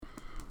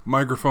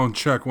Microphone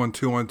check, 1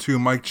 2 1 2.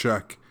 Mic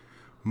check.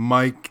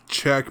 Mic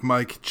check,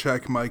 mic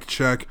check, mic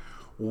check.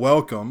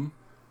 Welcome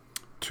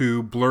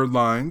to Blurred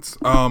Lines.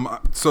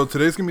 So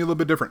today's gonna be a little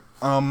bit different.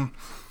 I'm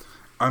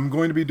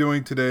going to be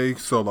doing today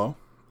solo.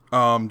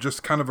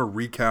 Just kind of a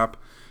recap.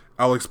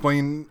 I'll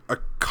explain a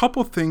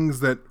couple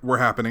things that were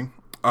happening.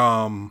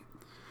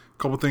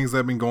 Couple things that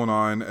have been going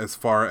on as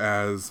far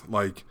as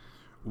like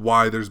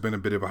why there's been a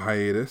bit of a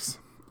hiatus.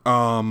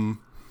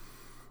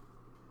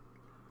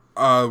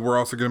 We're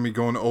also going to be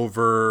going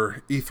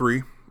over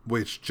E3,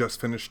 which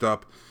just finished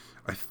up,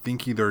 I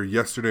think either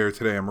yesterday or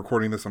today. I'm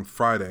recording this on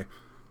Friday,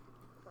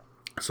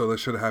 so this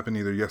should have happened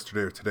either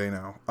yesterday or today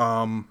now.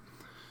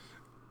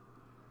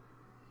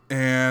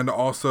 And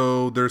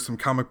also there's some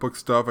comic book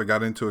stuff. I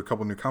got into a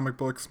couple new comic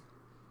books,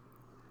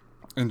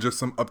 and just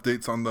some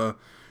updates on the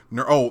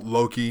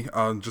Loki.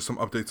 Just some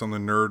updates on the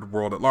nerd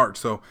world at large.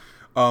 So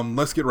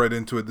let's get right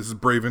into it. This is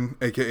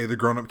Braven, aka the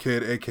Grown Up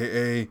Kid,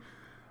 aka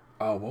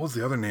what was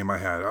the other name I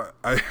had?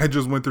 I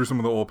just went through some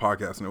of the old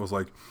podcasts, and it was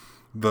like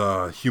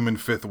the Human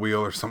Fifth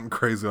Wheel or something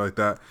crazy like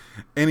that.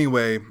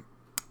 Anyway,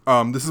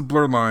 this is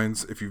Blurred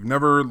Lines. If you've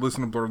never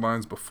listened to Blurred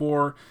Lines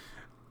before,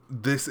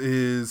 this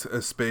is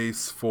a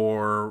space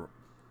for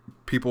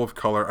people of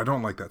color. I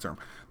don't like that term.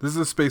 This is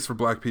a space for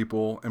black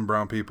people and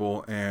brown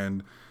people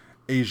and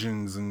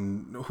Asians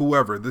and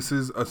whoever. This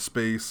is a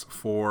space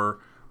for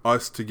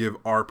us to give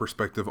our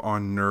perspective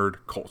on nerd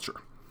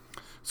culture.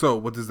 So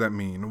what does that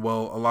mean?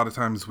 Well, a lot of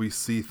times we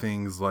see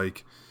things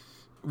like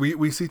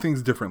we see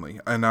things differently.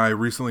 And I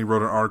recently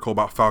wrote an article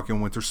about Falcon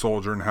Winter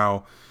Soldier and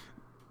how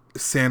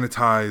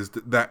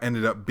sanitized that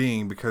ended up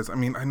being, because I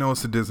mean, I know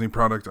it's a Disney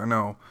product, I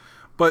know,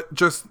 but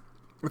just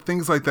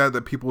things like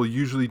that people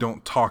usually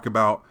don't talk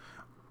about,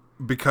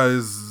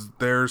 because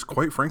there's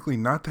quite frankly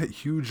not that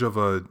huge of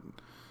a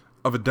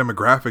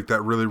demographic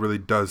that really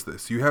does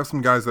this. You have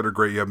some guys that are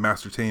great. You have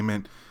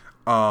Mastertainment,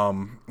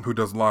 who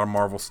does a lot of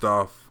Marvel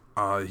stuff.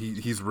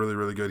 He's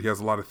really good. He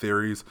has a lot of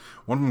theories.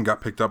 One of them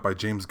got picked up by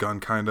James Gunn,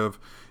 kind of.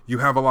 You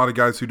have a lot of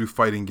guys who do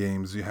fighting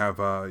games. You have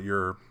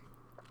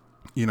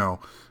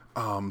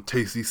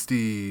Tasty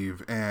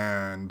Steve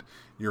and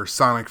your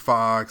Sonic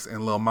Fox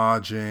and Lil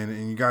Majin,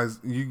 and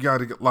you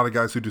got a lot of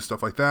guys who do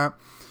stuff like that.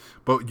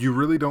 But you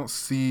really don't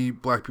see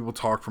black people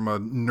talk from a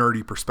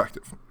nerdy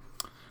perspective.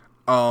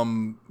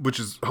 Which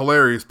is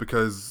hilarious,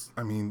 because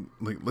I mean,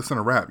 like, listen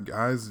to rap,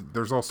 guys.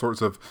 There's all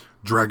sorts of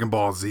Dragon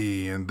Ball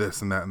Z and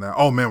this and that and that.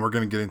 Oh man, we're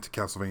gonna get into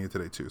Castlevania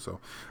today too. So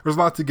there's a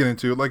lot to get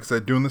into. Like I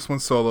said, doing this one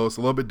solo, it's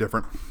a little bit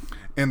different.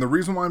 And the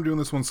reason why I'm doing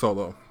this one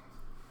solo,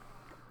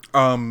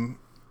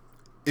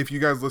 if you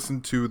guys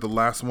listened to the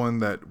last one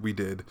that we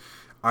did,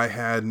 I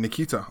had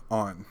Nikita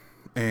on,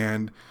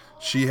 and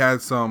she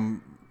had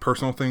some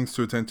personal things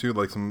to attend to,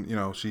 like some,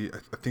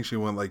 I think she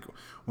went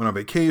on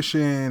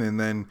vacation, and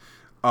then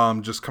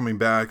just coming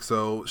back.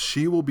 So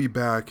she will be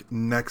back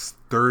next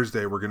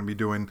Thursday. We're going to be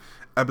doing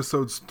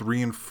episodes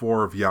 3 and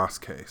 4 of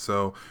Yasuke.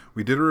 So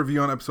we did a review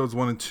on episodes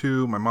 1 and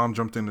 2. My mom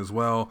jumped in as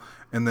well.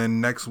 And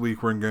then next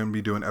week we're going to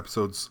be doing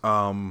episodes 3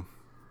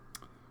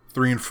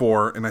 and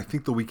 4. And I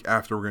think the week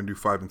after we're going to do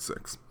 5 and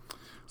 6.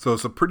 So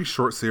it's a pretty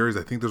short series.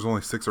 I think there's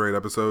only 6 or 8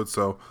 episodes.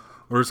 So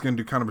we're just going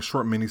to do kind of a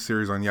short mini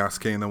series on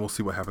Yasuke, and then we'll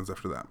see what happens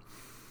after that.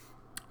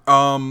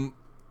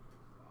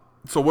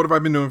 So what have I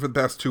been doing for the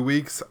past 2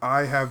 weeks?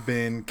 I have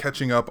been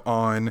catching up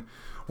on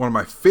one of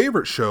my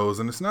favorite shows,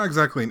 and it's not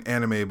exactly an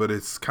anime, but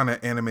it's kind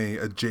of anime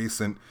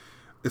adjacent.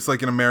 It's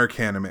like an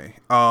American anime.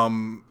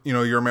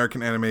 Your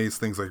American animes,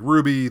 things like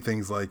RWBY,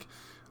 things like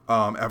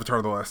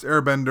Avatar: The Last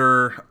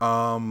Airbender,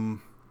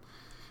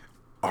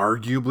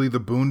 arguably the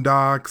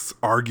Boondocks,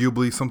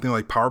 arguably something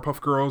like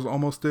Powerpuff Girls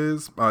almost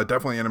is.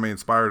 Definitely anime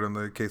inspired in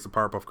the case of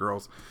Powerpuff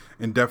Girls,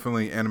 and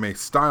definitely anime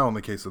style in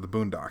the case of the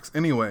Boondocks.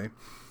 Anyway,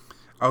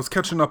 I was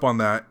catching up on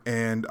that,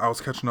 and I was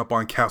catching up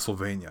on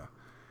Castlevania,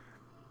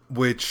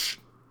 which,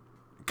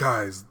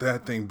 guys,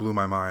 that thing blew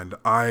my mind.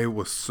 There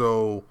was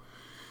so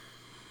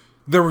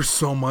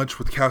much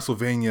with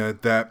Castlevania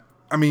that,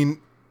 I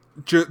mean,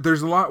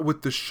 there's a lot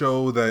with the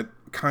show that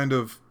kind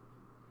of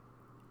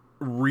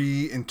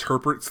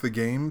reinterprets the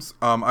games.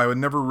 I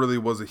never really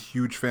was a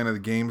huge fan of the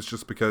games,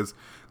 just because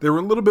they were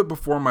a little bit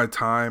before my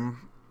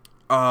time,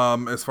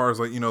 as far as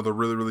the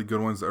really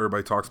good ones that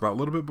everybody talks about, a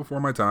little bit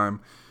before my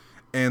time.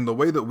 And the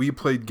way that we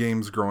played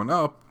games growing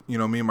up, me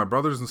and my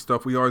brothers and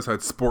stuff, we always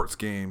had sports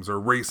games or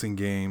racing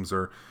games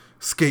or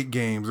skate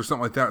games or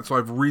something like that. So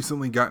I've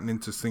recently gotten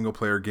into single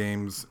player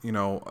games, we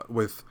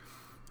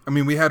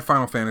had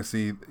Final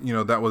Fantasy,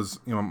 that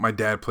was, my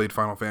dad played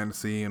Final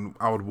Fantasy, and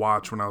I would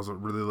watch when I was a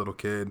really little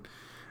kid.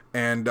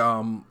 And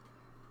I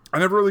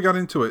never really got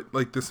into it,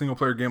 like the single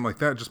player game like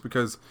that, just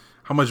because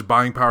how much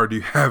buying power do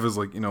you have as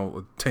a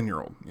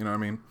 10-year-old, you know what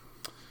I mean?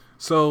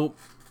 So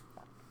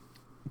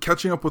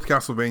catching up with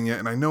Castlevania,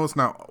 and I know it's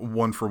not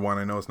one for one,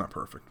 I know it's not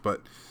perfect,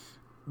 but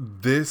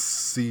this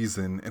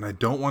season, and I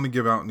don't want to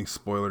give out any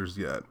spoilers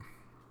yet,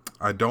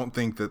 I don't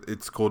think that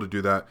it's cool to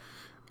do that,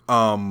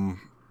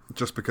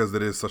 just because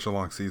it is such a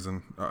long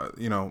season,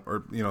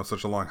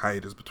 such a long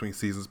hiatus between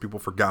seasons, people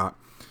forgot.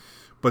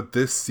 But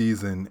this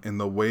season and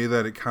the way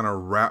that it kind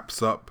of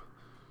wraps up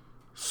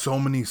so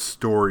many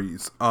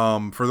stories.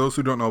 For those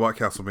who don't know about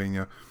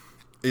Castlevania,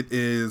 it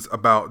is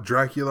about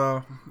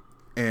Dracula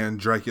and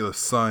Dracula's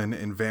son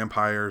and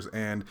vampires,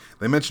 and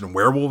they mentioned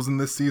werewolves in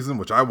this season,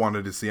 which I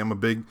wanted to see. I'm a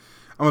big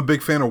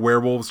fan of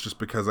werewolves just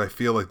because I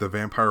feel like the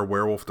vampire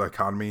werewolf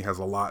dichotomy has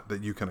a lot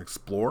that you can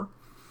explore.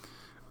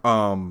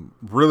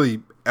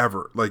 Really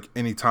ever, like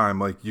anytime,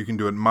 like you can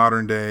do it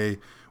modern day.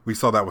 We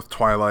saw that with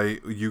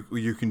Twilight.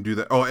 You can do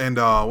that. Oh, and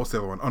what's the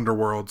other one?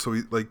 Underworld.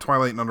 So like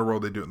Twilight and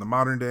Underworld, they do it in the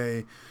modern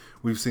day.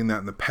 We've seen that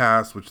in the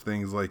past, which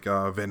things like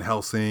Van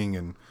Helsing,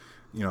 and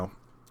you know.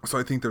 So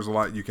I think there's a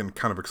lot you can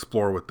kind of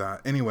explore with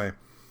that. Anyway,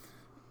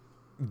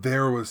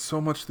 there was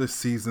so much this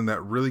season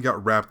that really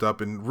got wrapped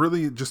up in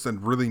really just a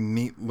really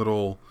neat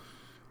little.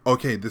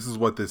 Okay, this is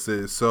what this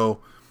is. So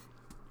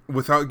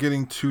without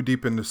getting too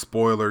deep into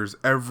spoilers,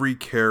 every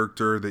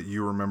character that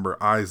you remember,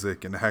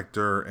 Isaac and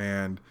Hector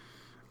and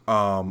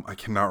I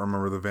cannot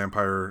remember the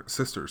vampire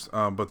sisters,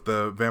 but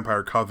the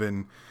vampire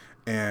coven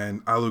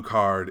and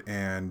Alucard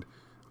and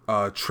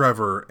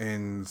Trevor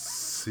and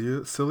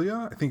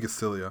Celia, I think it's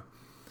Celia.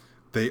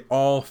 They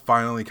all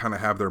finally kind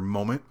of have their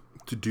moment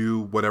to do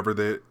whatever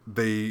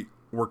they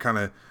were kind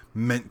of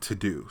meant to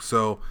do.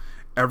 So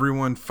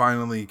everyone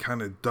finally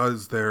kind of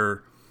does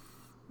their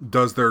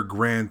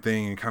grand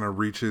thing and kind of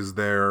reaches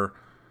their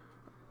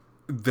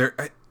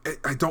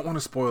I don't want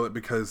to spoil it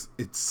because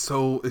it's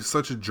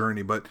such a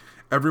journey, but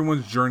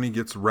everyone's journey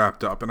gets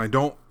wrapped up, and I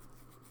don't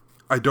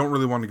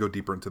really want to go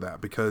deeper into that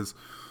because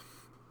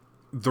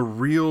the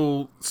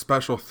real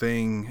special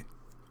thing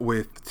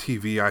with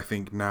TV, I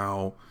think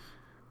now,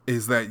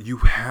 is that you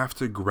have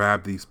to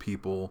grab these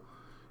people.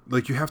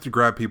 Like, you have to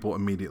grab people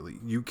immediately.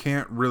 You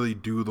can't really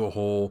do the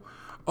whole,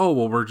 oh,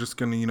 well, we're just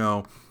going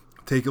to,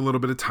 take a little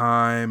bit of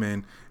time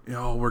and,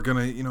 we're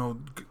going to,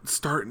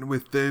 start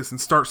with this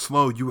and start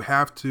slow. You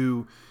have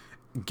to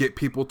get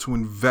people to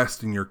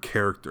invest in your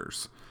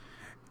characters.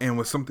 And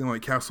with something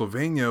like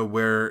Castlevania,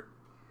 where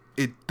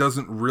it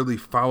doesn't really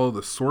follow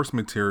the source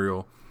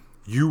material,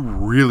 you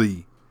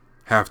really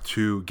have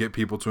to get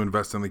people to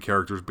invest in the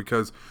characters,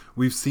 because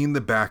we've seen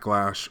the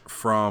backlash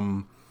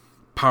from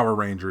Power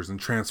Rangers and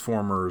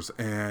Transformers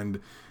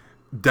and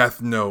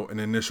Death Note and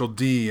Initial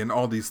D and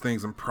all these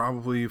things, and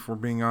probably, if we're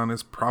being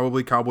honest,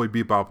 probably Cowboy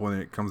Bebop when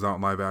it comes out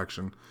in live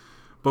action.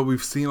 But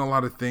we've seen a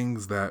lot of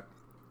things that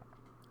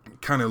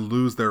kind of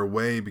lose their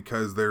way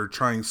because they're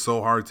trying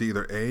so hard to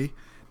either A,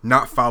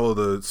 not follow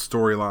the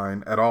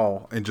storyline at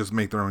all and just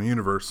make their own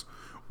universe,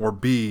 or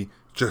B,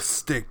 just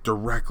stick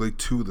directly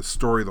to the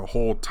story the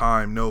whole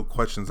time, no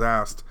questions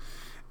asked.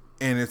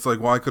 And it's like,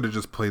 well, I could have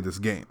just played this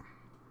game.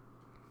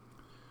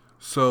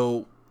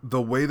 So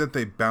the way that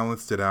they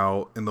balanced it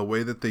out and the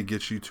way that they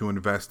get you to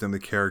invest in the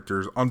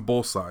characters on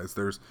both sides,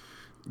 there's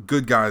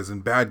good guys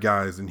and bad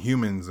guys and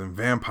humans and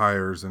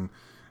vampires and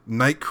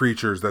night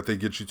creatures that they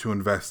get you to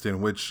invest in,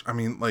 which, I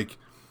mean, like,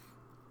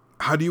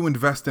 how do you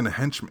invest in a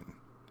henchman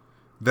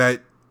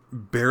that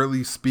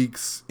barely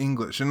speaks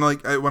English? And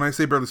like, when I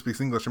say barely speaks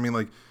English, I mean,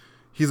 like,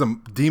 he's a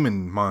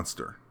demon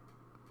monster.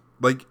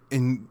 Like,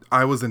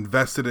 I was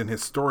invested in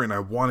his story and I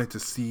wanted to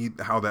see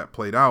how that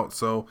played out.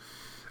 So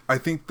I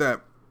think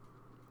that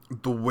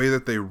the way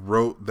that they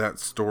wrote that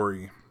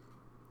story,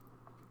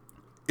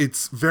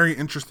 it's very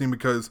interesting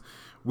because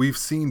we've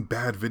seen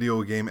bad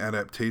video game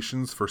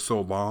adaptations for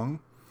so long.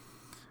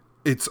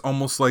 It's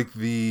almost like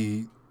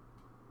the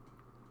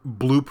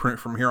blueprint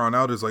from here on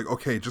out is like,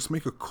 okay, just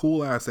make a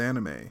cool ass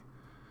anime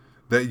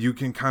that you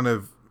can kind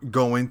of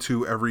go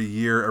into every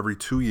year, every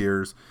 2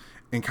 years,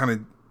 and kind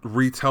of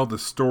retell the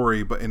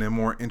story, but in a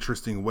more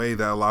interesting way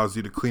that allows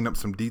you to clean up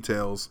some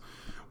details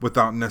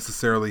without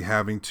necessarily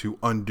having to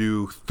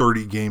undo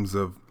 30 games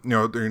of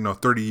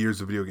 30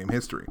 years of video game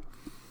history.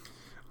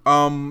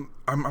 I'm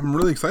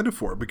really excited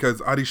for it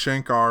because Adi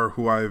Shankar,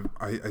 who I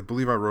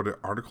believe I wrote an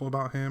article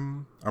about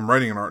him. I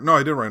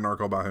did write an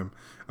article about him,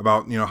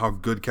 about how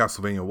good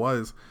Castlevania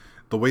was.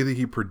 The way that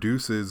he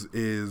produces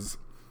is,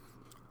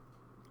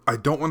 I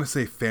don't want to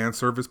say fan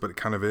service, but it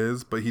kind of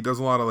is. But he does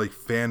a lot of like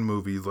fan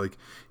movies. Like,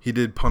 he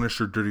did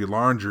Punisher Dirty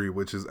Laundry,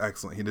 which is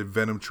excellent. He did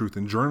Venom Truth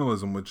and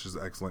Journalism, which is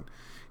excellent.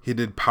 He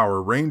did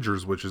Power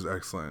Rangers, which is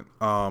excellent.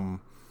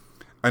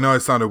 I know I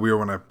sounded weird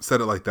when I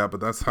said it like that, but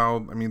that's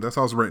how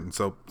it's written.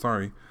 So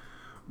sorry.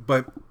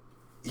 But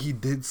he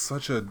did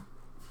such a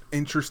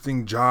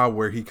interesting job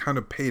where he kind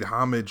of paid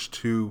homage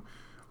to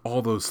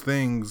all those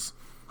things,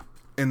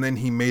 and then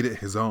he made it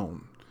his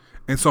own.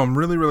 And so I'm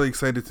really, really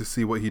excited to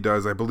see what he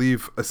does. I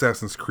believe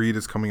Assassin's Creed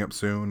is coming up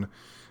soon.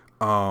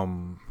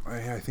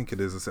 I think it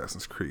is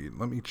Assassin's Creed.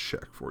 Let me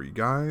check for you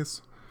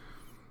guys.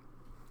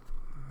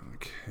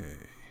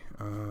 Okay.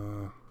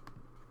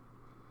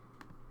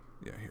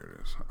 Yeah, here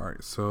it is. All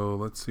right, so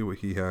let's see what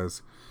he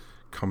has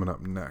coming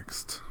up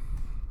next.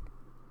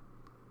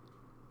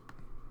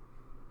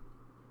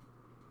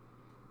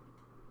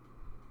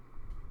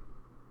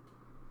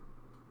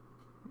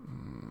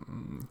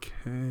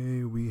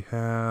 Okay, we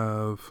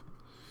have...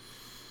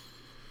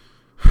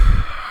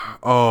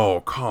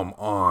 Oh, come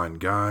on,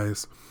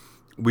 guys.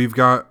 We've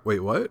got, wait,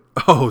 what?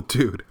 Oh,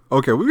 dude.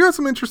 Okay, we've got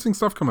some interesting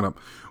stuff coming up.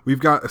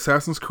 We've got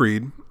Assassin's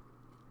Creed,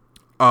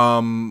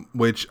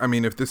 which, I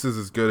mean, if this is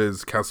as good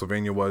as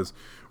Castlevania was,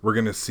 we're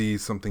going to see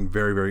something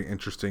very, very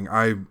interesting.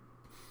 I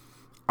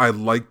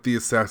like the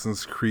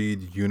Assassin's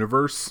Creed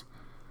universe.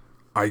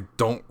 I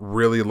don't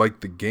really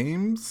like the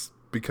games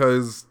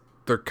because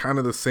they're kind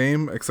of the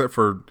same, except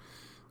for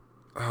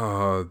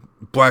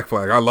Black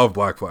Flag. I love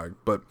Black Flag,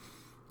 but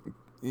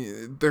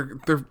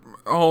they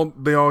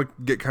all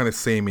get kind of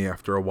samey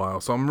after a while.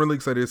 So I'm really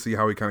excited to see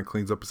how he kind of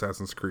cleans up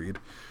Assassin's Creed.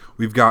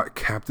 We've got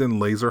Captain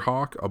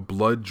Laserhawk, a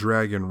Blood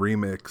Dragon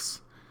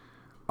remix.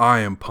 I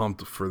am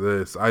pumped for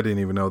this. I didn't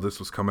even know this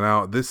was coming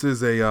out. This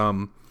is a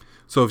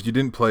so if you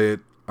didn't play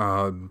it,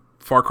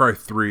 Far Cry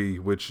 3,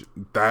 which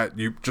that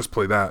you just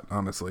play that,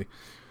 honestly.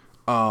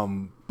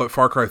 But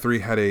Far Cry 3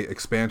 had a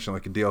expansion,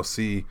 like a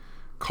DLC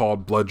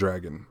called Blood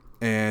Dragon,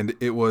 and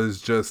it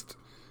was just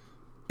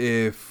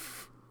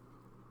if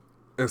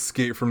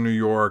Escape from New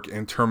York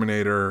and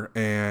Terminator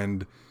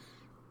and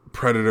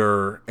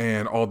Predator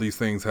and all these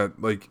things had,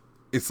 like,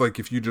 it's like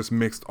if you just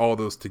mixed all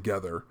those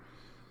together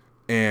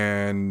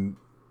and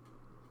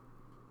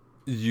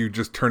you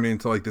just turn it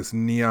into like this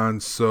neon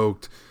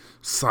soaked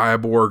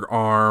cyborg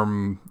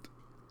arm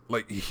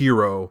like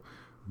hero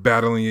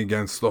battling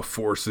against the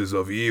forces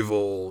of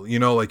evil, you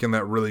know, like in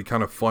that really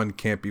kind of fun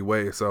campy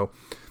way. So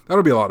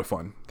that'll be a lot of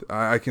fun.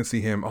 I can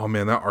see him. Oh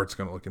man, that art's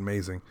gonna look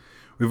amazing.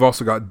 We've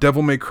also got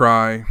Devil May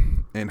Cry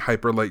and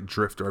Hyper Light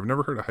Drifter. I've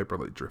never heard of Hyper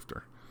Light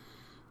Drifter.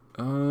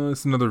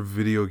 It's another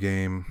video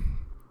game.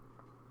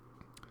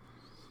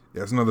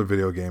 Yeah, it's another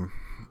video game.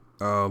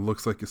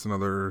 Looks like it's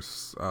another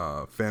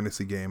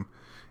fantasy game.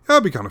 Yeah,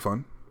 that'd be kind of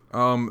fun.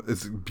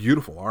 It's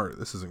beautiful art.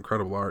 This is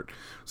incredible art.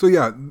 So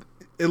yeah,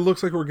 it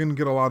looks like we're gonna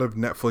get a lot of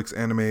Netflix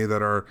anime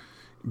that are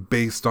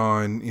based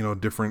on, you know,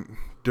 different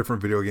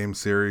video game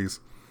series.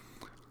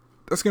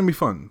 That's gonna be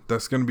fun.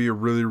 That's gonna be a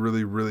really,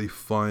 really, really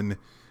fun,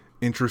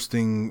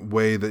 interesting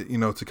way that, you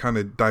know, to kind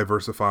of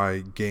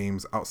diversify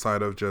games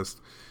outside of just,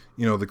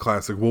 you know, the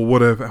classic. Well,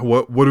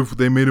 what if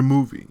they made a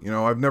movie? You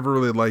know, I've never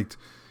really liked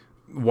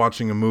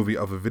watching a movie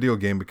of a video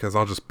game because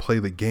I'll just play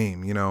the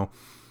game. You know,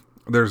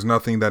 there's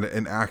nothing that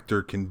an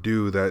actor can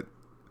do that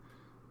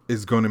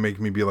is going to make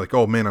me be like,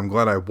 oh man, I'm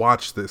glad I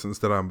watched this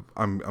instead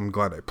I'm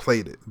glad I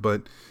played it.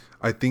 But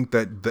I think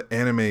that the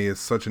anime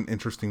is such an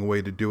interesting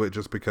way to do it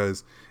just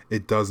because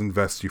it does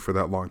invest you for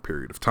that long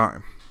period of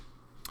time.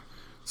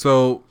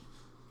 So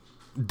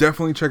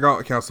definitely check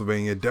out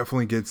Castlevania.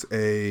 Definitely gets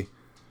a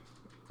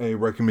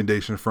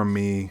recommendation from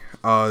me.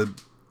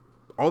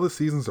 All the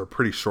seasons are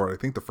pretty short. I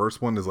think the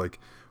first one is like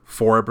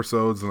 4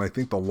 episodes, and I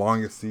think the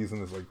longest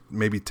season is like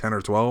maybe 10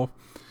 or 12.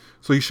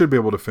 So you should be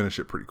able to finish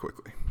it pretty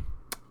quickly.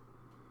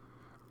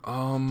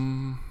 All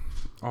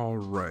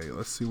right,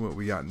 let's see what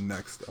we got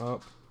next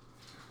up.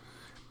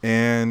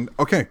 And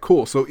okay,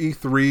 cool. So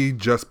E3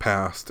 just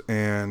passed,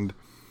 and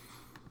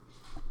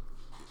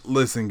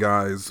listen,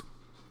 guys,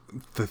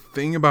 the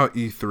thing about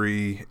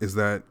E3 is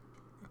that,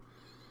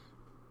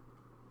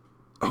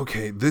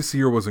 okay, this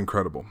year was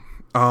incredible.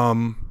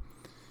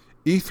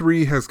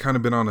 E3 has kind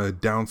of been on a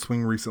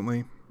downswing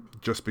recently,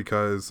 just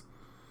because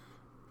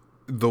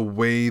the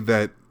way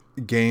that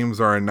games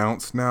are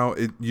announced now,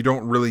 you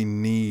don't really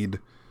need.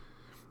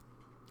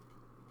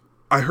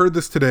 I heard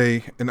this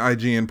today, an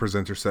IGN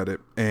presenter said it,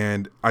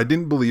 and I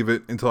didn't believe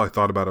it until I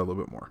thought about it a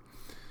little bit more.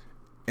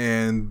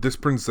 And this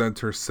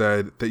presenter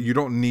said that you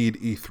don't need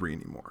E3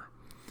 anymore.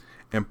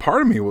 And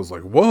part of me was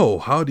like, whoa,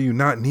 how do you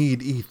not need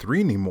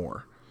E3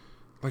 anymore?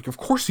 Like, of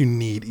course you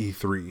need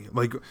E3.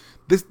 Like,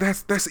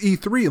 that's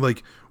E3.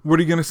 Like, what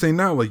are you going to say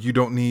now? Like, you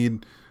don't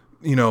need,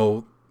 you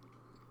know,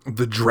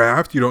 the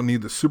draft. You don't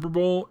need the Super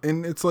Bowl.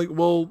 And it's like,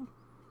 well,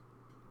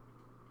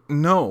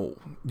 no.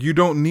 You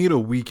don't need a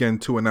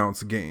weekend to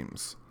announce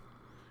games.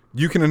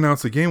 You can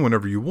announce a game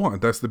whenever you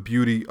want. That's the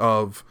beauty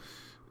of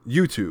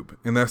YouTube.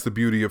 And that's the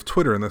beauty of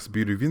Twitter. And that's the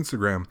beauty of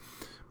Instagram.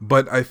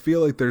 But I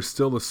feel like there's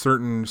still a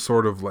certain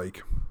sort of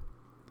like,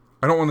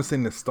 I don't want to say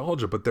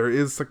nostalgia, but there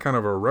is a kind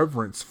of a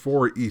reverence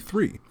for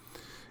E3,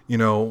 you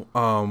know,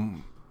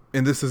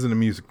 and this isn't a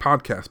music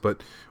podcast,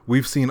 but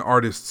we've seen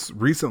artists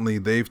recently,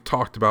 they've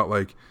talked about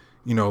like,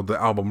 you know,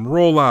 the album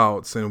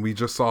rollouts, and we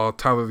just saw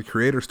Tyler, the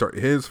Creator, start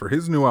for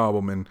his new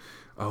album, and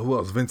who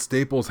else? Vince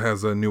Staples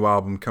has a new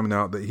album coming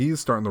out that he's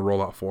starting the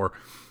rollout for.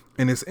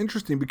 And it's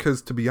interesting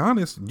because, to be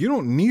honest, you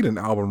don't need an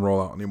album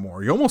rollout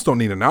anymore. You almost don't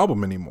need an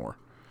album anymore.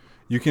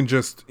 You can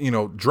just, you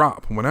know,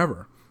 drop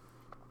whenever.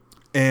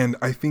 And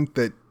I think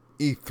that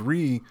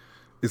E3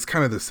 is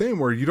kind of the same,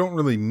 where you don't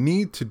really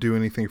need to do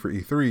anything for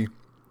E3.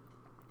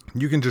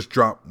 You can just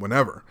drop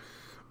whenever.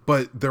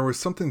 But there was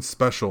something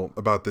special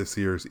about this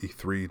year's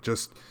E3,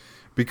 just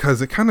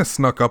because it kind of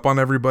snuck up on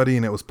everybody,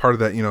 and it was part of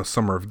that, you know,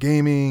 summer of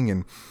gaming.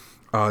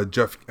 And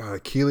Jeff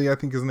Keighley, I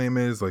think his name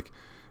is, like,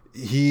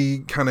 he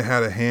kind of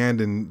had a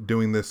hand in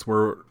doing this,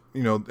 where,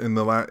 you know, in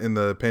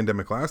the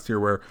pandemic last year,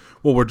 where,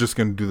 well, we're just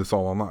going to do this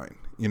all online.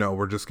 You know,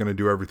 we're just going to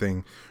do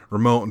everything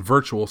remote and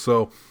virtual.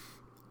 So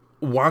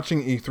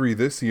watching E3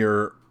 this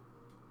year,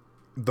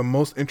 the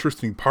most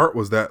interesting part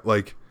was that,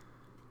 like,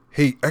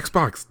 hey,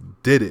 Xbox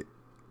did it.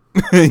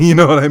 You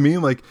know what I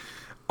mean? Like,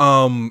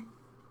 I'm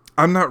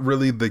not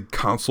really the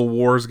console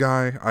wars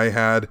guy.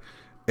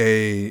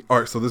 All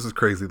right, so this is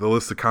crazy. The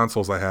list of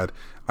consoles I had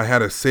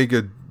a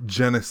Sega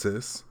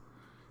Genesis,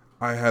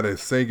 I had a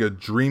Sega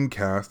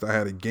Dreamcast, I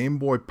had a Game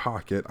Boy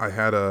Pocket, I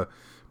had a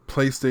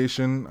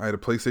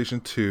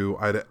PlayStation 2,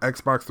 I had an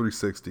Xbox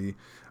 360,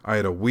 I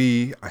had a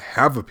Wii, I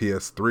have a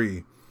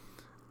PS3,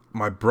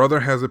 my brother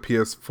has a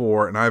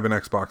PS4, and I have an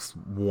Xbox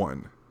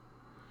One.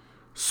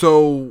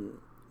 So,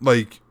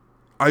 like,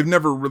 I've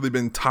never really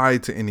been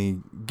tied to any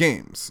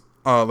games,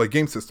 like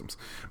game systems.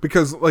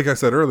 Because, like I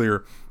said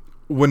earlier,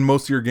 when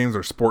most of your games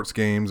are sports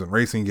games and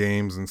racing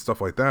games and stuff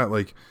like that,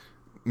 like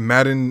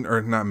Madden,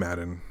 or not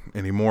Madden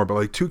anymore, but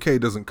like 2K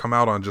doesn't come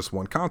out on just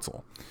one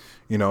console.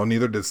 You know,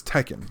 neither does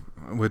Tekken,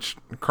 which,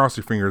 cross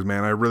your fingers,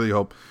 man. I really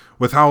hope,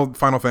 with how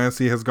Final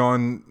Fantasy has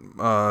gone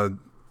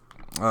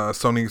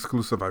Sony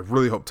exclusive, I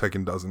really hope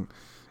Tekken doesn't.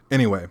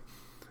 Anyway,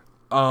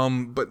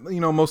 but, you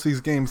know, most of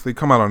these games, they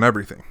come out on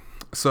everything.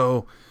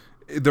 So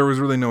there was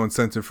really no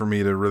incentive for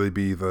me to really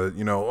be the,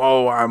 you know,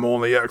 oh, I'm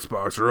only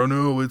Xbox, or oh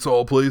no, it's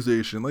all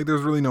PlayStation. Like,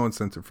 there's really no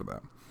incentive for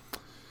that.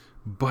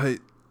 But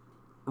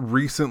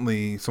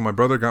recently, so my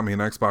brother got me an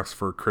Xbox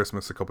for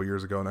Christmas a couple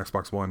years ago, an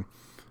Xbox One,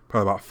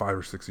 probably about 5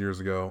 or 6 years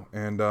ago.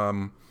 And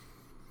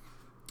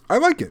I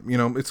like it. You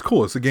know, it's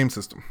cool. It's a game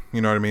system.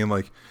 You know what I mean?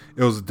 Like,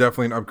 it was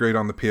definitely an upgrade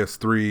on the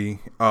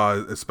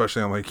PS3,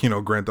 especially on, like, you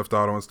know, Grand Theft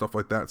Auto and stuff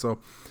like that. So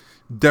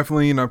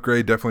definitely an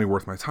upgrade, definitely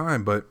worth my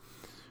time. But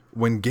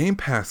when Game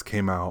Pass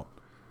came out,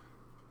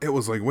 it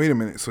was like, wait a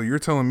minute. So you're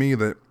telling me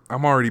that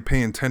I'm already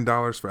paying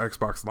 $10 for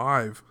Xbox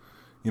Live,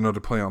 you know,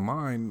 to play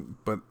online,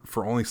 but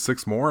for only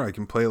 $6 more, I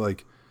can play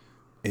like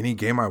any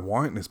game I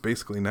want, and it's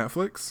basically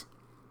Netflix?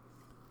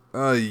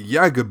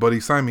 Yeah, good buddy,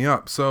 sign me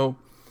up. So,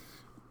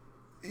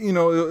 you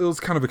know, it was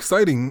kind of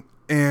exciting.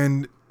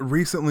 And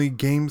recently,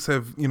 games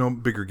have, you know,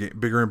 bigger and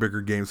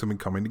bigger games have been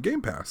coming to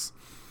Game Pass.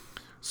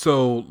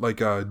 So,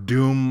 like,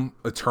 Doom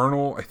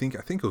Eternal, I think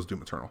it was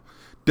Doom Eternal.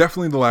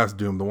 Definitely the last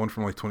Doom, the one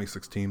from like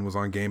 2016, was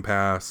on Game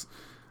Pass.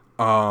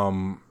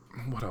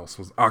 What else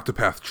was?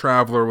 Octopath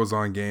Traveler was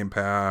on Game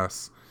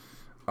Pass.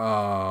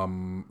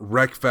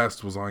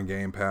 Wreckfest was on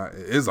Game Pass.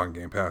 It is on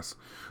Game Pass.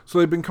 So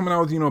they've been coming out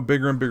with, you know,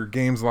 bigger and bigger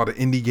games, a lot of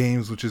indie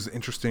games, which is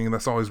interesting, and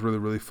that's always really,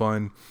 really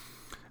fun.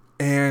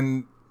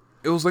 And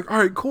it was like, all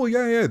right, cool,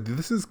 yeah,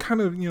 this is kind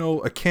of, you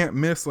know, a can't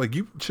miss. Like,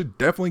 you should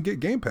definitely get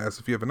Game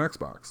Pass if you have an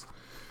Xbox.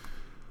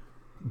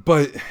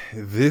 But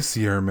this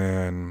year,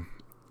 man,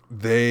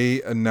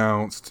 they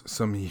announced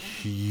some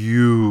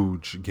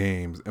huge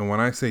games. And when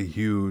I say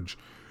huge,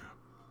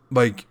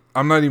 like,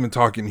 I'm not even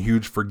talking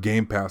huge for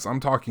Game Pass. I'm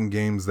talking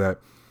games that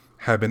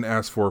have been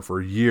asked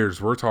for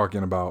years. We're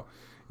talking about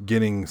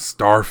getting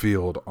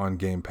Starfield on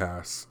Game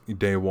Pass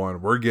day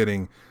one. We're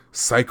getting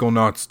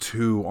Psychonauts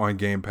 2 on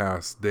Game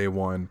Pass day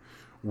one.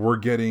 We're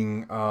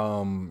getting,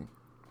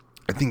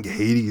 I think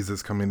Hades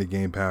is coming to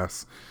Game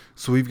Pass.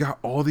 So we've got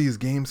all these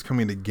games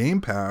coming to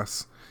Game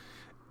Pass.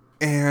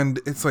 And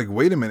it's like,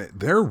 wait a minute,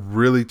 they're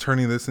really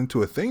turning this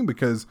into a thing,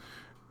 because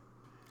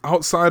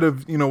outside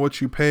of, you know,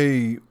 what you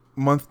pay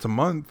month to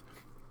month,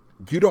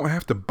 you don't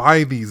have to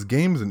buy these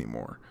games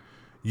anymore.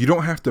 You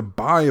don't have to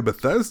buy a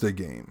Bethesda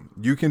game.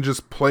 You can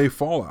just play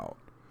Fallout.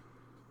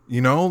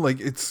 You know, like,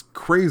 it's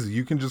crazy.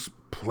 You can just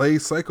play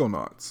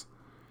Psychonauts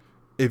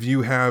if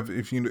you pay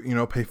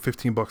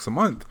 $15 a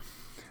month.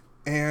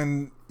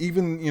 And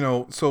even, you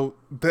know, so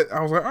that I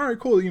was like, all right,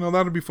 cool, you know,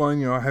 that'll be fun.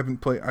 You know,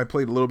 I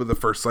played a little bit of the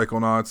first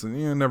Psychonauts, and,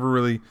 you know, never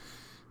really,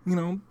 you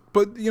know,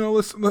 but, you know,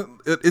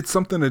 it's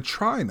something to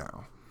try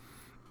now.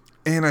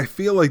 And I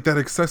feel like that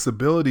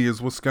accessibility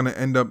is what's going to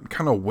end up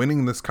kind of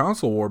winning this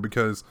console war,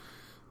 because,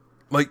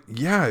 like,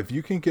 yeah, if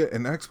you can get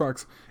an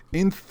Xbox,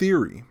 in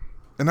theory,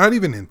 and not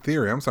even in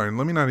theory, I'm sorry,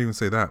 let me not even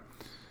say that.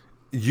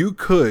 You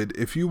could,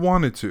 if you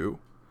wanted to,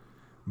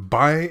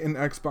 buy an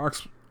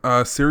Xbox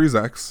Series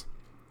X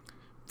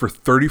for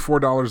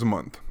 $34 a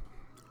month,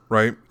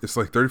 right? It's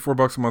like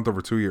 $34 a month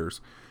over 2 years.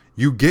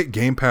 You get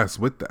Game Pass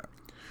with that.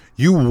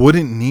 You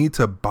wouldn't need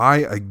to buy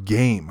a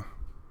game.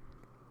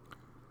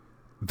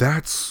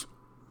 That's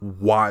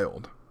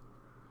wild.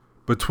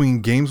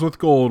 Between Games with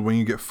Gold, when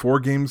you get 4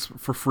 games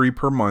for free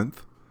per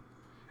month,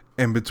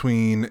 and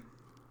between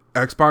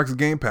Xbox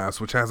Game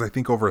Pass, which has, I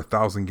think, over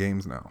 1,000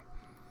 games now,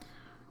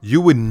 you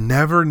would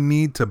never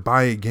need to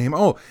buy a game.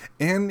 Oh,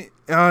 and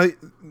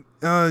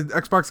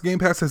Xbox Game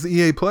Pass has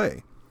EA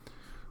Play.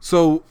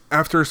 So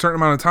after a certain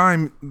amount of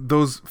time,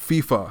 those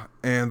FIFA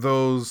and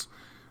those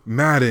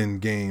Madden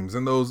games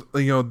and those,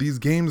 you know, these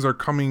games are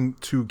coming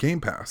to Game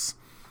Pass.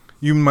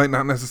 You might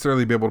not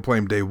necessarily be able to play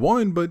them day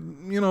one, but,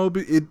 you know,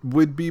 it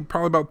would be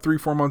probably about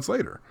 3-4 months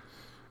later.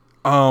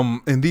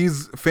 And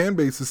these fan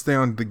bases stay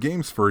on the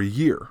games for a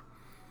year.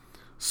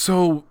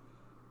 So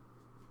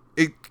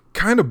it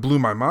kind of blew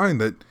my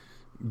mind that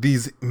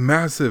these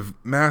massive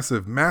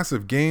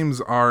games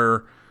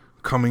are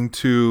coming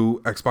to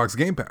Xbox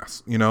Game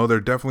Pass. You know, they're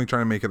definitely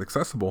trying to make it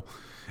accessible.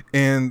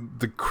 And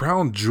the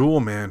crown jewel,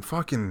 man,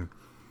 fucking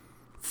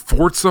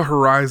Forza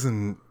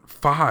Horizon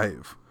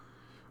 5,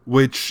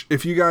 which,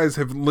 if you guys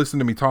have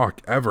listened to me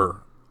talk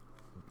ever,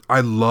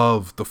 I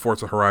love the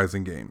Forza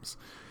Horizon games.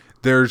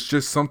 There's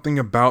just something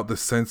about the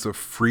sense of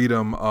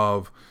freedom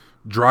of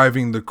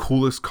driving the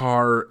coolest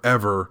car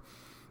ever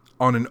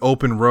on an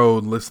open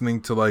road,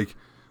 listening to like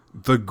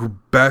the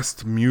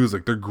best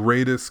music, the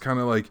greatest kind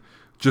of like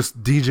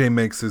just DJ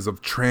mixes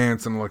of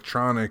trance and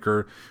electronic,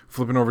 or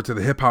flipping over to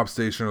the hip hop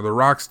station or the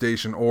rock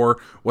station, or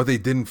what they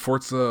did in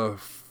Forza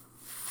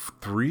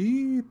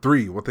 3,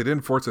 what they did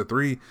in Forza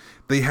 3,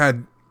 they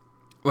had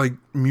like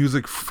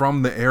music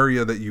from the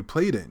area that you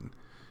played in.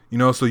 You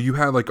know, so you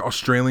had like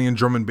Australian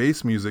drum and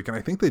bass music, and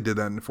I think they did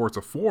that in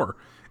Forza 4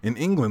 in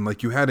England.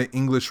 Like, you had an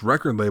English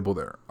record label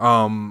there.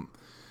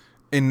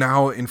 And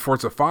now in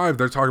Forza 5,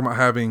 they're talking about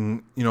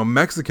having, you know,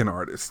 Mexican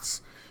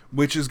artists,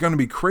 which is going to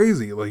be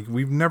crazy. Like,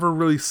 we've never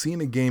really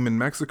seen a game in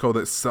Mexico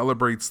that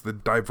celebrates the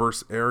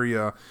diverse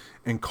area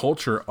and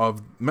culture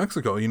of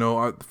Mexico. You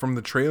know, from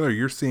the trailer,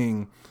 you're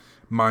seeing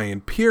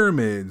Mayan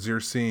pyramids, you're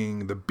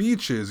seeing the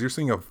beaches, you're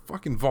seeing a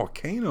fucking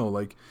volcano.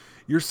 Like,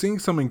 you're seeing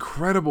some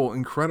incredible,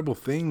 incredible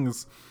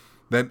things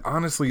that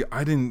honestly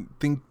I didn't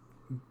think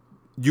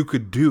you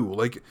could do.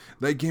 Like,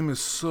 that game is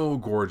so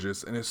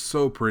gorgeous and it's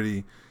so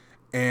pretty.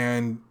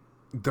 And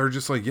they're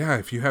just like, yeah,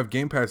 if you have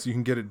Game Pass, you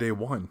can get it day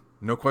one.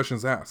 No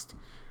questions asked.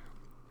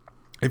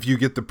 If you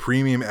get the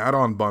premium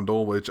add-on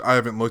bundle, which I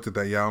haven't looked at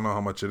that yet, I don't know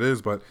how much it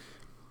is, but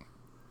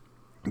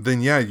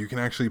then yeah, you can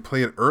actually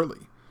play it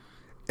early.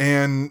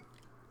 And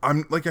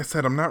I'm, like I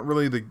said, I'm not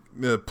really the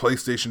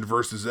PlayStation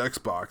versus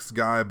Xbox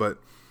guy, but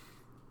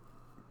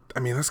I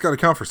mean, that's got to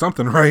count for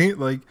something, right?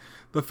 Like,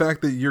 the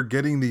fact that you're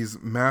getting these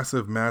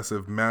massive,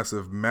 massive,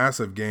 massive,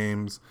 massive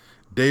games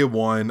day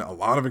one, a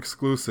lot of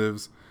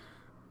exclusives.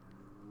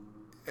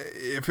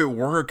 If it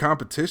were a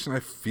competition, I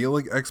feel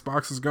like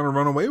Xbox is going to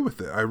run away with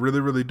it. I really,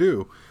 really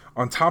do.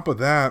 On top of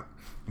that,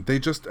 they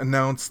just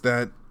announced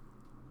that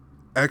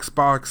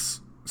Xbox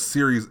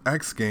Series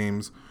X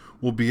games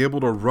will be able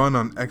to run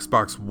on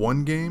Xbox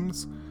One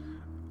games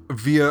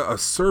via a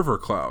server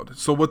cloud.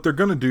 So what they're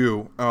going to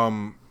do,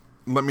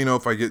 let me know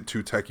if I get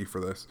too techie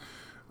for this.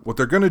 What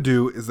they're going to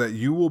do is that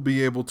you will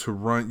be able to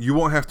run, you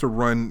won't have to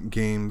run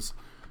games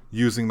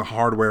using the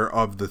hardware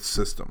of the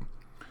system.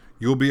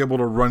 You'll be able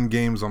to run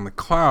games on the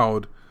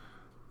cloud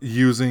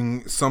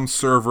using some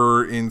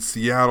server in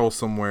Seattle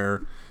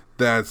somewhere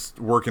that's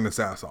working its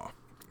ass off.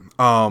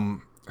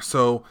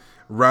 So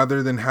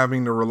rather than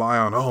having to rely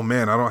on, oh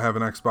man, I don't have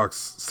an Xbox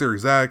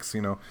Series X,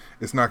 you know,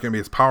 it's not going to be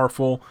as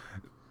powerful.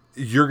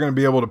 You're going to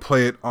be able to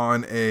play it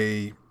on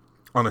a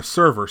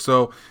server.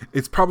 So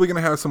it's probably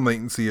going to have some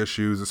latency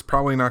issues. It's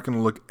probably not going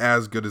to look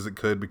as good as it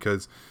could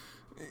because,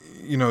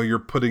 you know, you're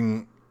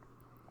putting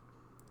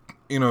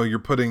a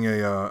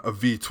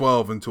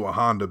V12 into a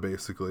Honda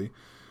basically.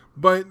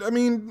 But I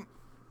mean,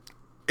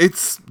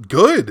 it's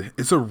good.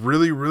 It's a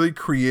really, really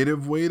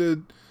creative way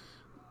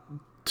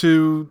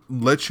to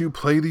let you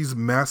play these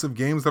massive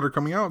games that are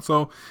coming out.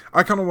 So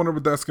I kind of wonder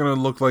what that's going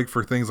to look like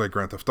for things like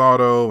Grand Theft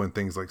Auto and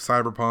things like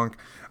Cyberpunk.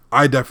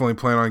 I definitely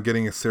plan on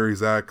getting a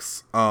Series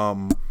X.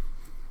 I'm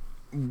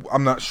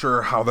not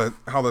sure how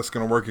that's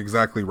going to work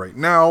exactly right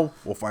now.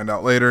 We'll find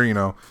out later, you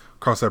know,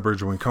 cross that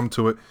bridge when we come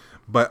to it.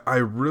 But I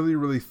really,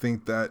 really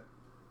think that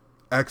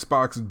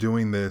Xbox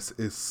doing this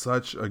is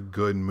such a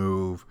good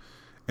move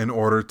in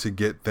order to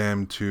get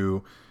them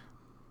to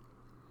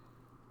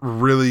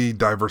really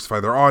diversify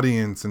their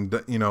audience and,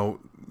 you know,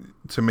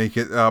 to make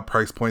it a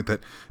price point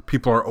that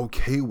people are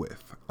okay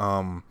with.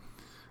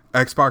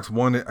 Xbox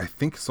One, I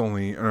think it's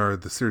only, or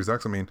the Series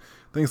X, I mean,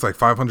 I think it's like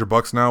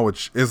 $500 now,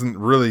 which isn't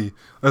really,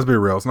 let's be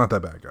real, it's not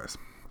that bad, guys.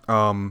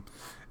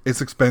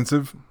 It's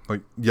expensive.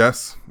 Like,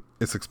 yes,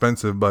 it's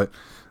expensive, but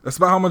that's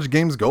about how much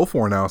games go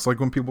for now. It's like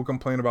when people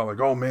complain about like,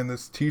 oh man,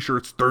 this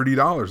t-shirt's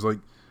 $30. Like,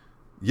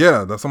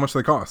 yeah, that's how much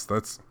they cost.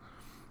 That's,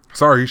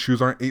 sorry,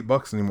 shoes aren't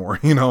 $8 anymore.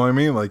 You know what I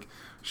mean? Like,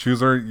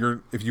 shoes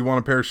are, if you want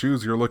a pair of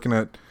shoes, you're looking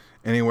at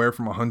anywhere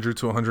from $100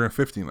 to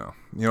 $150 now.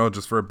 You know,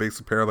 just for a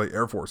basic pair of like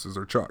Air Forces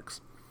or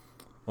Chucks.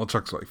 Well,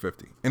 Chucks are like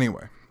 $50.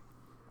 Anyway.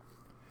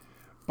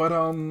 But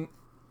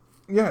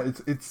yeah,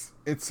 it's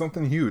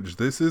something huge.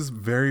 This is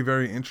very,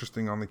 very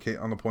interesting on the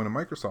point of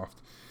Microsoft.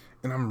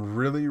 And I'm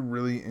really,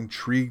 really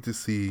intrigued to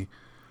see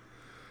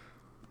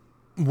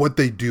what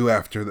they do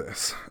after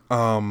this.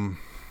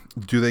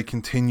 Do they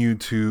continue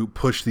to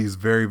push these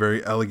very,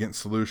 very elegant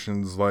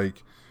solutions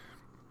like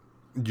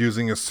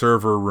using a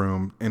server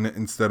room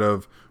instead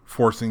of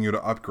forcing you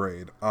to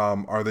upgrade?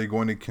 Are they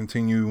going to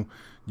continue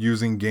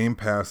using Game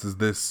Pass as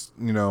this,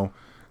 you know,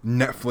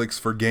 Netflix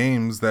for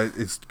games that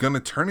is going to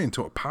turn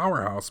into a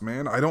powerhouse,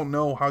 man? I don't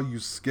know how you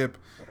skip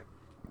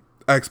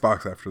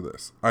Xbox after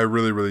this. I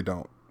really, really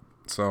don't.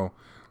 So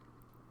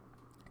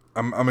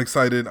I'm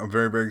excited. I'm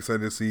very, very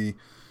excited to see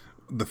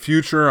the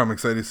future. I'm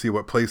excited to see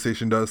what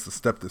PlayStation does to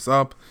step this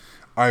up.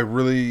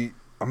 I'm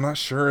not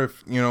sure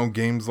if, you know,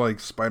 games like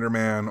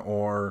Spider-Man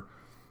or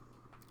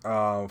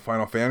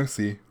Final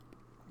Fantasy,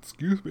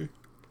 excuse me,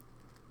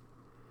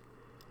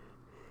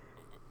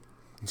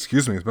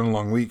 Excuse me, it's been a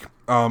long week.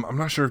 I'm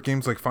not sure if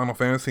games like Final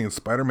Fantasy and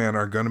Spider-Man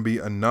are going to be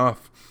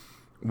enough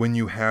when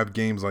you have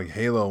games like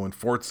Halo and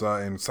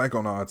Forza and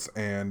Psychonauts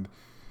and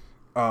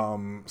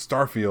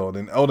Starfield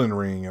and Elden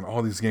Ring and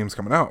all these games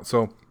coming out.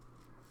 So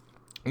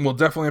we'll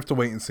definitely have to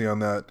wait and see on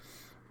that.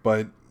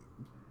 But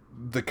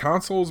the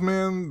consoles,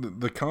 man,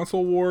 the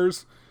console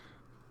wars,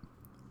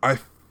 I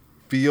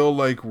feel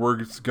like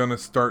we're gonna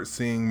start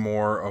seeing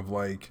more of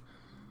like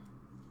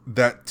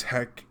that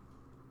tech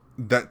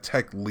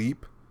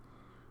leap.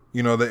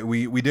 You know, that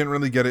we didn't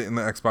really get it in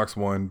the Xbox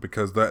One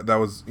because that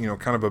was, you know,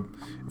 kind of a,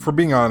 for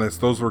being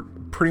honest, those were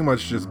pretty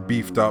much just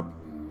beefed up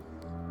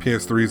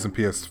PS3s and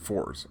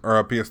PS4s,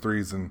 or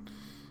PS3s and,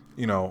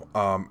 you know,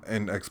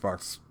 and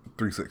Xbox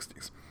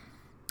 360s.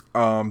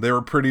 They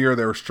were prettier,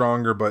 they were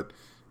stronger, but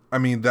I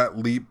mean that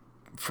leap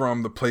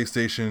from the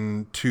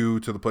PlayStation 2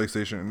 to the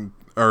PlayStation,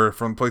 or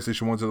from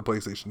PlayStation 1 to the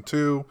PlayStation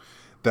 2,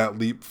 that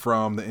leap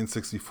from the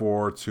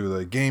N64 to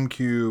the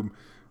GameCube,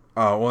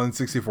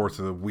 N64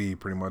 to the Wii,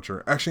 pretty much.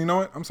 Or actually, you know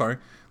what? I'm sorry.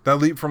 That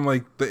leap from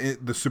like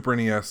the Super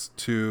NES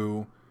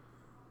to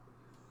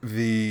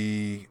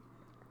the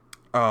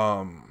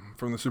from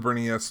the Super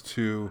NES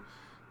to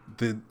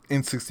the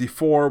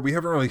N64, we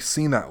haven't really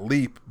seen that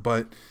leap,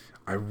 but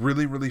I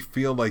really, really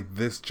feel like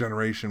this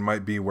generation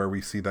might be where we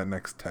see that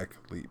next tech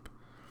leap.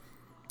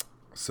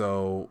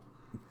 So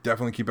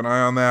definitely keep an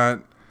eye on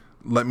that.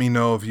 Let me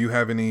know if you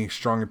have any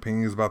strong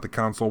opinions about the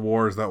console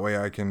wars. That way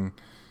I can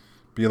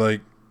be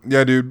like,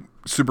 yeah, dude,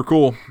 super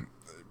cool.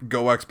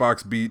 Go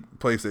Xbox, beat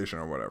PlayStation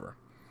or whatever.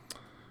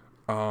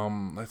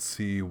 Let's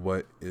see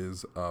what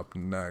is up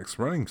next.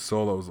 Running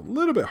solo is a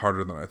little bit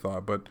harder than I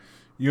thought, but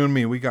you and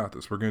me, we got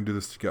this. We're going to do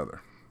this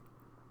together.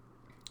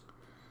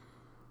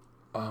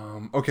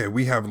 Okay,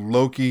 we have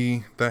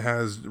Loki that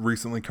has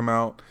recently come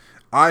out.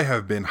 I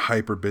have been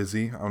hyper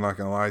busy. I'm not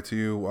going to lie to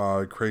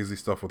you. Crazy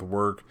stuff with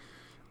work.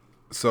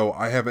 So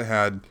I haven't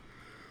had,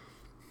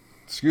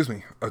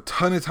 a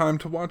ton of time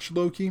to watch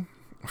Loki.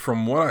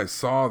 From what I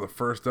saw, the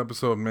first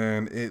episode,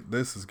 man,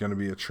 this is going to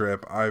be a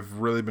trip. I've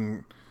really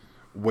been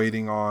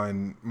waiting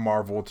on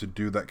Marvel to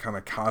do that kind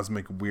of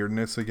cosmic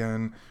weirdness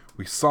again.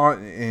 We saw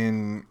it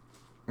in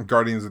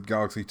Guardians of the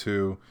Galaxy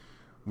 2.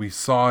 We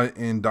saw it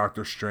in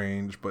Doctor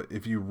Strange. But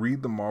if you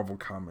read the Marvel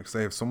comics,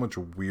 they have so much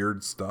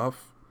weird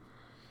stuff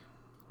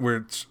where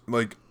it's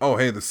like, oh,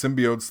 hey, the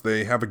symbiotes,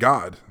 they have a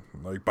god,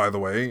 like, by the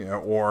way.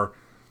 Or,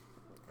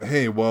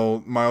 hey,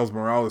 well, Miles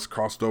Morales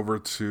crossed over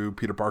to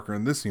Peter Parker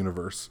in this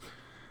universe,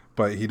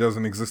 but he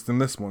doesn't exist in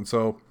this one.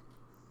 So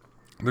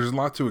there's a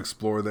lot to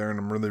explore there, and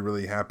I'm really,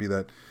 really happy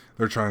that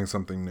they're trying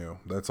something new.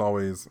 That's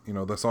always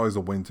a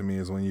win to me,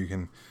 is when you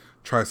can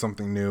try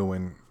something new,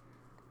 and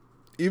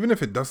even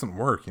if it doesn't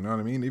work, you know what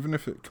I mean? Even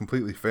if it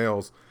completely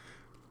fails,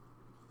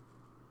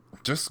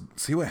 just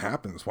see what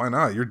happens. Why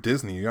not? You're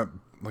Disney. You got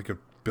like $1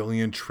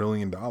 billion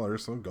trillion,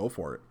 so go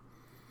for it.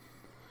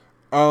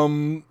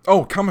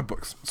 Comic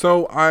books.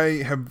 So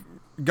I have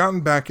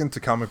gotten back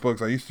into comic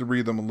books. I used to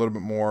read them a little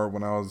bit more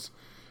when I was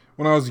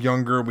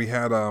younger. We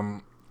had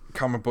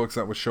comic books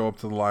that would show up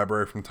to the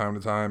library from time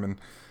to time,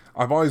 and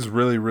I've always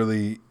really,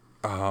 really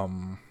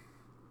I've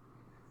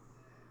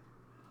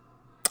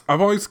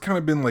always kind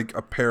of been like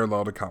a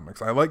parallel to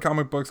comics. I like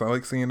comic books. I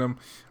like seeing them.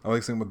 I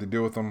like seeing what they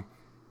do with them.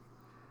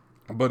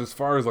 But as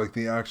far as like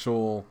the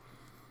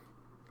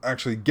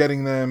actually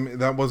getting them,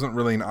 that wasn't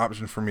really an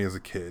option for me as a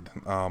kid.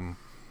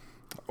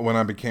 When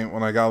I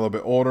got a little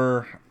bit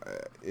older,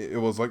 it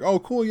was like, oh,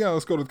 cool, yeah,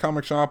 let's go to the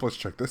comic shop, let's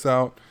check this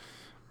out.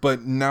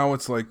 But now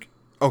it's like,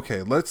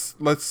 okay, let's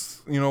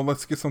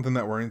get something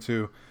that we're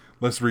into.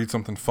 Let's read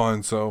something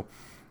fun. So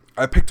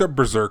I picked up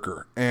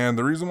Berserker, and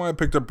the reason why I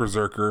picked up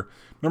Berserker,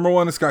 number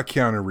one, it's got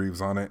Keanu Reeves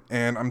on it,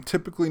 and I'm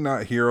typically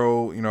not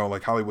hero,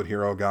 like Hollywood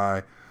hero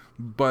guy,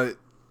 but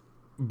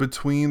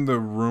between the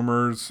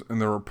rumors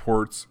and the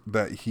reports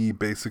that he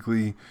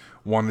basically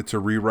wanted to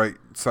rewrite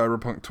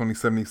Cyberpunk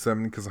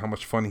 2077 because of how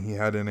much fun he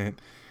had in it,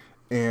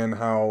 and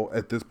how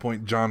at this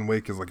point John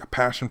Wick is like a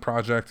passion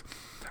project,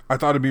 I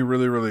thought it'd be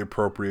really, really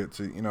appropriate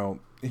to,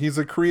 he's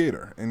a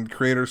creator and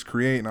creators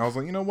create, and I was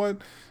like, you know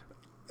what?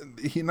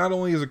 He not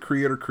only is a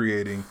creator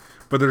creating,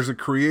 but there's a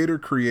creator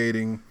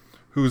creating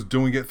who's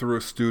doing it through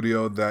a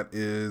studio that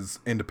is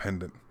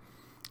independent.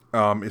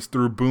 It's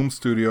through Boom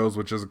Studios,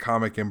 which is a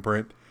comic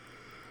imprint.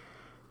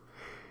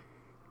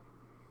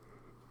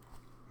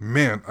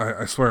 Man,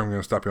 I swear I'm going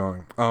to stop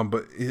yawning.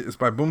 But it's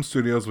by Boom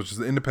Studios, which is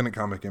the independent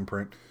comic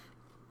imprint.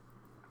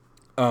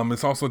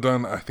 It's also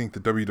done, I think, the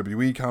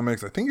WWE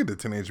comics. I think it did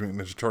Teenage Mutant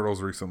Ninja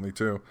Turtles recently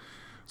too.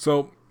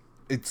 So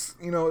it's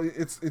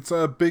it's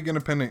a big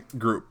independent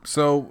group.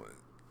 So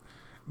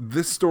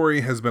this story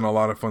has been a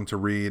lot of fun to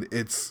read.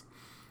 It's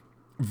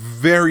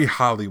very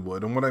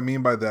Hollywood, and what I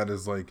mean by that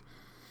is like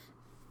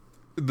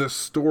the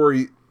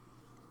story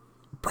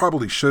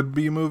probably should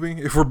be a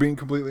movie, if we're being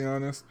completely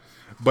honest,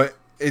 but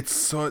it's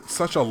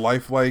such a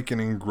lifelike and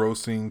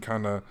engrossing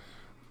kind of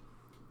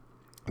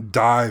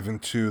dive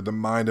into the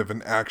mind of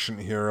an action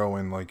hero,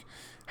 and like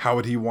how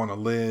would he want to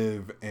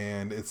live.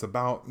 And it's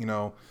about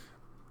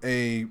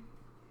a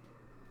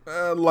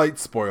light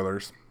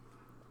spoilers,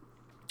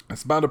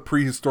 It's about a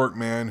prehistoric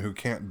man who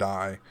can't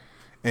die,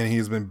 and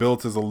he's been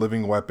built as a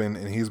living weapon,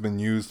 and he's been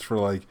used for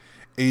like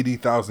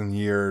 80,000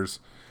 years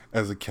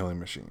as a killing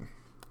machine.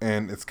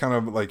 And it's kind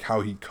of like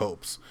how he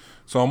copes.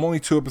 So I'm only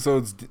two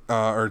episodes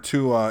or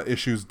two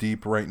issues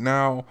deep right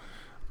now.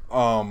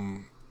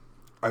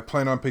 I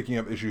plan on picking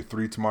up issue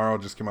 3 tomorrow.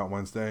 It just came out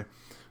Wednesday.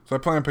 So I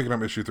plan on picking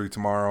up issue 3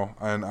 tomorrow,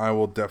 and I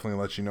will definitely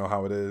let you know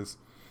how it is.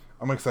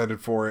 I'm excited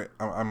for it.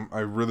 I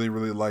really,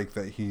 really like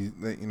that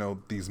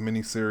these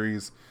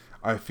miniseries.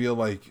 I feel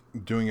like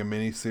doing a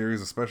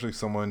miniseries, especially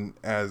someone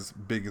as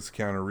big as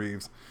Keanu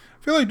Reeves,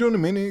 I feel like doing a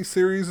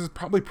miniseries is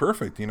probably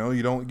perfect.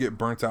 You don't get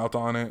burnt out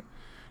on it.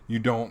 You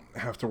don't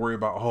have to worry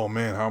about, oh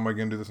man, how am I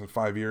going to do this in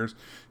 5 years?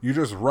 You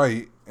just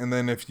write, and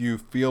then if you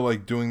feel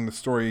like doing the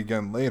story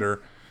again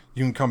later,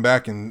 you can come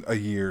back in a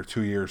year,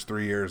 2 years,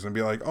 3 years, and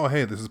be like, oh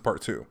hey, this is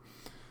part 2.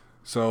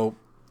 So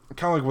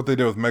kind of like what they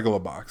did with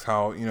Megalobox,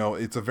 how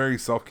it's a very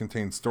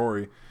self-contained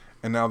story,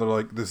 and now they're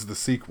like, this is the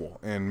sequel,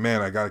 and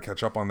man, I got to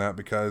catch up on that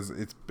because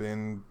it's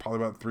been probably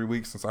about 3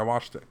 weeks since I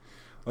watched it.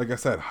 Like I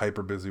said,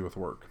 hyper busy with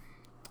work.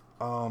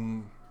 I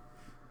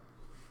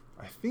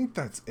think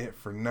that's it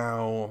for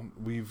now.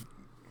 We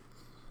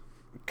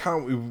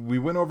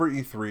went over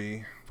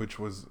E3, which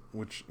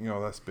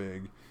that's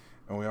big,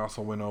 and we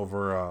also went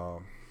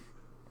over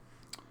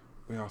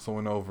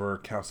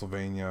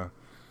Castlevania.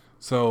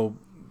 So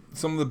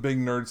some of the big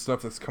nerd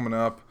stuff that's coming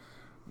up.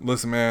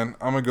 Listen, man,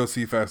 I'm gonna go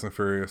see Fast and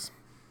Furious.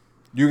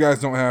 You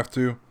guys don't have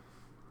to.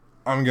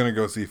 I'm gonna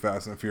go see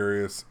Fast and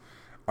Furious.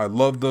 I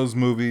love those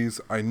movies.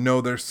 I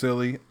know they're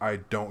silly. I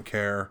don't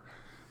care.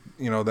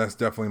 That's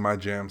definitely my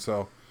jam.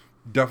 So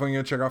definitely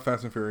gonna check out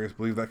Fast and Furious. I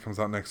believe that comes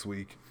out next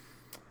week.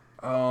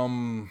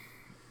 Let's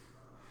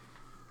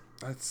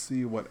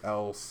see what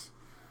else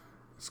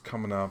is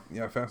coming up.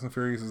 Yeah, Fast and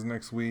Furious is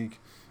next week.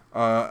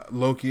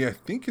 Loki, I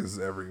think, is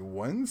every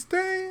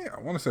Wednesday.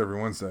 I want to say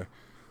every Wednesday.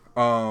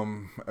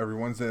 Every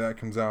Wednesday that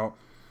comes out.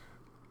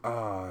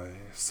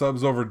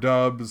 Subs over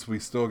dubs. We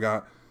still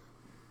got,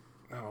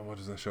 what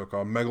is that show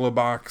called?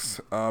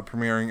 Megalobox,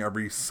 premiering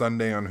every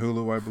Sunday on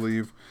Hulu, I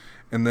believe.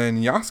 And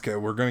then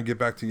Yasuke, we're going to get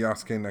back to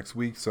Yasuke next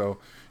week, so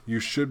you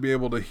should be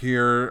able to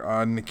hear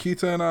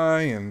Nikita and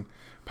I, and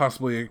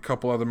possibly a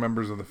couple other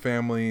members of the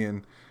family,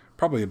 and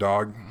probably a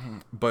dog,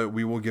 but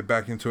we will get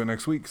back into it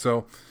next week.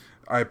 So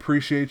I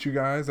appreciate you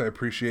guys. I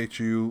appreciate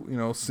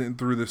you, sitting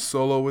through this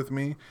solo with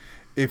me.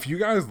 If you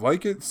guys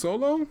like it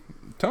solo,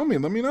 tell me,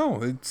 let me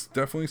know. It's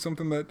definitely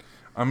something that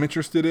I'm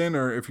interested in,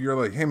 or if you're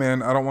like, hey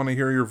man, I don't want to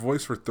hear your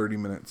voice for 30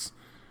 minutes,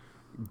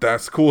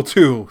 that's cool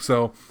too.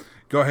 So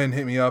go ahead and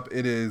hit me up.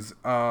 It is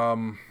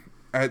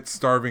at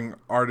Starving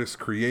Artist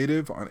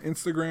Creative on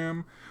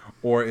Instagram,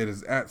 or it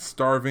is at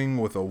Starving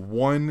with a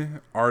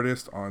 1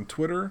 artist on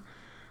Twitter.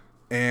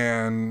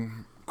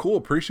 And cool,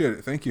 appreciate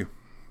it. Thank you.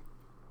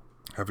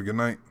 Have a good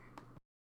night.